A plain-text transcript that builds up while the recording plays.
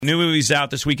New movies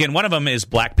out this weekend. One of them is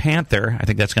Black Panther. I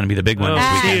think that's going to be the big one this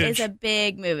That weekend. is a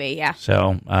big movie, yeah.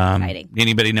 So, Exciting.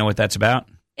 anybody know what that's about?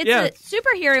 It's a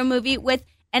superhero movie with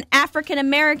an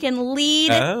African-American lead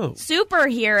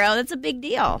superhero. That's a big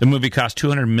deal. The movie cost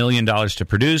 $200 million to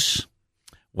produce.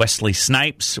 Wesley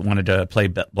Snipes wanted to play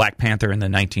Black Panther in the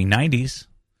 1990s.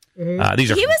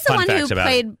 These are he was the fun one facts who about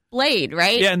played Blade,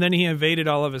 right? Yeah, and then he evaded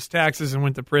all of his taxes and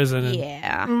went to prison. And,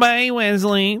 Yeah. Bye,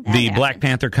 Wesley. The Black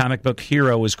Panther comic book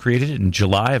hero was created in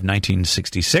July of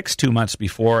 1966, 2 months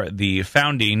before the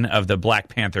founding of the Black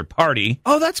Panther Party.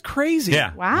 Oh, that's crazy.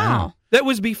 Yeah. Wow. That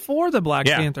was before the Black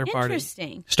Panther Party.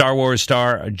 Interesting. Star Wars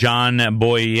star John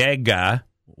Boyega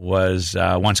was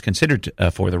once considered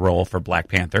for the role for Black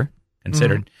Panther.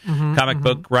 Comic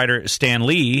book writer Stan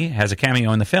Lee has a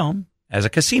cameo in the film as a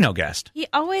casino guest. He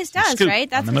always does, Scoop right?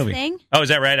 That's on the his movie. thing. Oh, is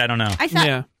that right? I don't know. I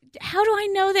thought, how do I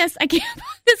know this? I can't.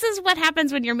 This is what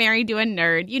happens when you're married to a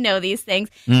nerd. You know these things.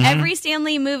 Every Stan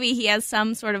Lee movie, he has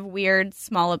some sort of weird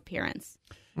small appearance.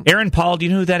 Aaron Paul, do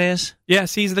you know who that is?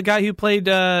 Yes, he's the guy who played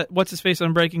what's-his-face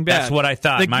on Breaking Bad. That's what I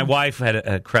thought. My wife had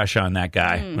a crush on that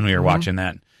guy when we were watching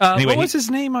that. Anyway, what was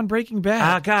his name on Breaking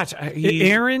Bad?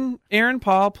 Aaron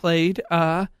Paul played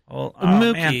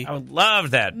Mookie. Man, I would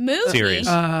love that Mookie? series.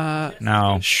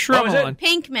 No. Shrummelin.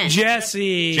 Pinkman.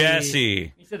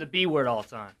 Jesse. He said the B word all the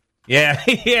time. Yeah,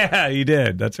 yeah, he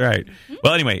did. That's right.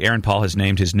 Well, anyway, Aaron Paul has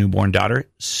named his newborn daughter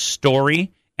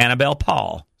Story Annabelle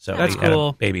Paul. So that's he had cool.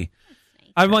 a baby.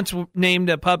 I once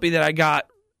named a puppy that I got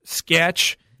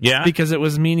Sketch. Yeah. Because it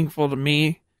was meaningful to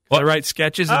me. I write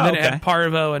sketches, and then it okay. had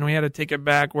Parvo, and we had to take it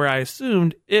back where I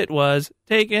assumed it was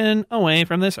taken away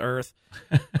from this earth.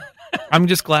 I'm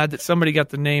just glad that somebody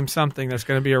got to name something that's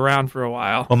going to be around for a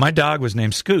while. Well, my dog was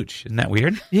named Scooch. Isn't that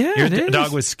weird? Yeah, Your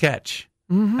dog was Sketch.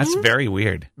 That's very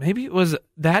weird. Maybe it was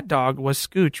that dog was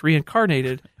Scooch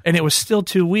reincarnated, and it was still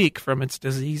too weak from its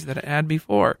disease that it had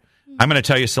before. I'm going to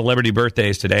tell you celebrity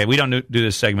birthdays today. We don't do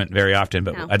this segment very often,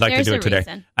 but I'd like to do it today.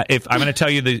 If I'm going to tell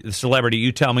you the celebrity,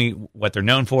 you tell me what they're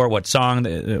known for, what song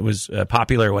it was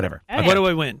popular, or whatever. Okay. What do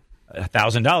I win?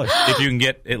 $1,000 if you can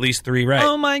get at least 3 right.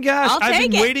 Oh my gosh! I've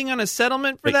been take it. waiting on a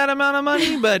settlement for that amount of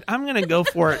money, but I'm going to go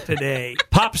for it today.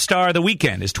 Pop star The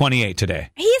Weeknd is 28 today.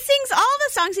 He sings all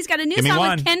the songs. He's got a new Give me song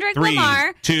one, with Kendrick 3,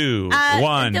 Lamar. 2,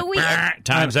 1. The Weeknd.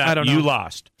 Time's I out. don't know. You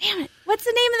lost. Damn it. What's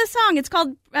the name of the song? It's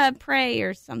called Pray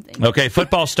or something. Okay,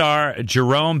 football star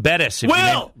Jerome Bettis.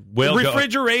 Will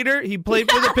refrigerator. He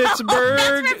played for the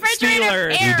Pittsburgh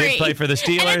Steelers. He did play for the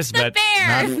Steelers, but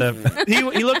not the.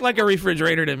 He looked like a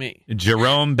refrigerator to me.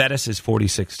 Jerome Bettis is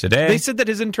 46 today. They said that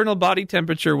his internal body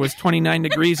temperature was 29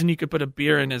 degrees, and you could put a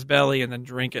beer in his belly and then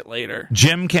drink it later.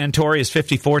 Jim Cantori is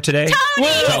 54 today. Tony,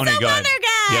 he's the go weather ahead.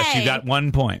 guy. Yes, you got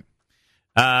 1 point.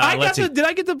 Did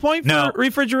I get the point for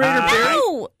refrigerator beer?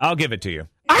 No. I'll give it to you.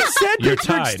 I said You're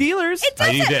Pittsburgh tied. Steelers. It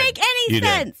doesn't you did. make any You did.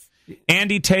 sense.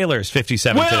 Andy Taylor's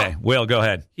 57 today. Will, go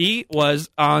ahead. He was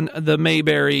on the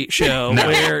Mayberry show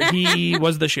where he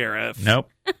was the sheriff. Nope.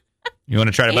 You want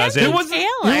to try to buzz in? Who was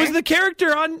the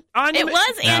character on It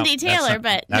was Andy Taylor,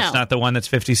 but no. That's not the one that's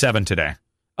 57 today.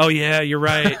 Oh, yeah, you're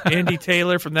right. Andy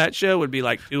Taylor from that show would be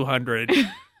like 200. I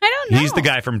don't know. He's the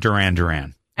guy from Duran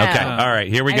Duran. Okay, all right,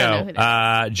 here we I don't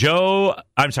know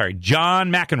go. John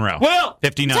McEnroe. Will!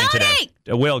 59 Tony!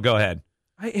 today. Will, go ahead.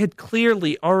 I had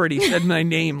clearly already said my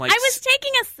name. Like I was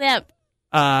taking a sip.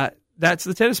 That's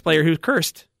the tennis player who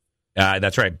cursed.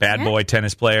 That's right. Bad boy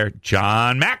tennis player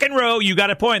John McEnroe. You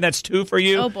got a point. That's 2 for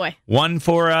you. Oh, boy. 1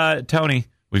 for Tony.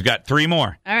 We've got 3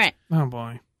 more. All right. Oh,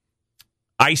 boy.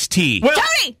 Ice-T.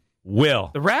 Tony!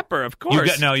 Will. The rapper, of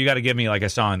course. You got to give me like a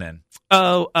song then.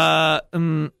 Oh,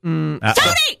 Tony!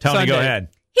 Tony, go ahead.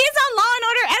 He's on Law and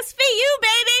Order SVU,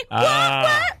 baby.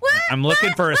 What? I'm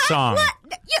looking for a song.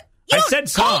 You I said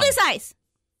song. Cold as ice.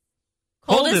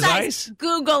 Cold as ice?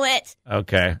 Google it.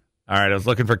 Okay. All right. I was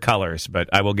looking for colors, but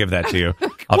I will give that to you.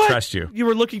 I'll trust you. You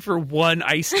were looking for one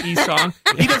Ice-T song?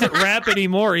 He doesn't rap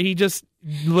anymore. He just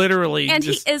literally... And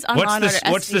he is on Law and Order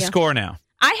SVU. What's the score now?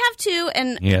 I have 2,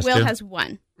 and Will has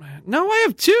 1. No, I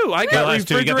have 2. I got has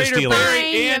 2. You got the Refrigerator Steelers.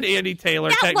 Barry and Andy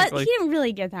Taylor, technically. He didn't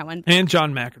really get that one. And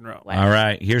John McEnroe. Wow. All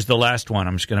right. Here's the last one.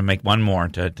 I'm just going to make one more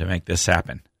to make this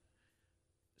happen.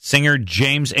 Singer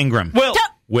James Ingram.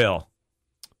 Will.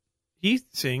 He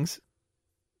sings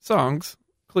songs,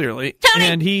 clearly. Tony!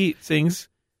 And he sings...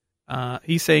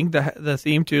 he sang the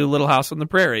theme to Little House on the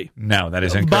Prairie. No, that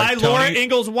is incorrect. By Laura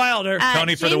Ingalls Wilder.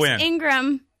 Tony for the win. James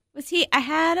Ingram. Was he? I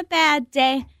had a bad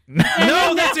day.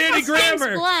 No, that's Andy James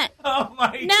Grammer. Blunt. Oh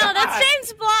my No, that's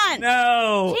James Blunt.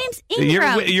 No. James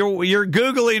Ingram. You're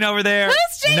Googling over there.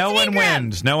 Who's James No one Ingram?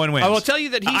 wins. No one wins. I will tell you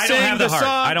that he I don't sang have the the heart. I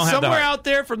song don't have the somewhere heart. out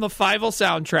there from the Fievel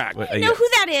soundtrack. I know who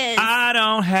that is. I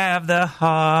don't have the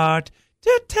heart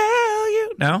to tell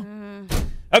you. No?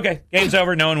 Okay, game's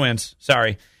over. No one wins.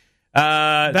 Sorry.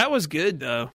 That was good, though.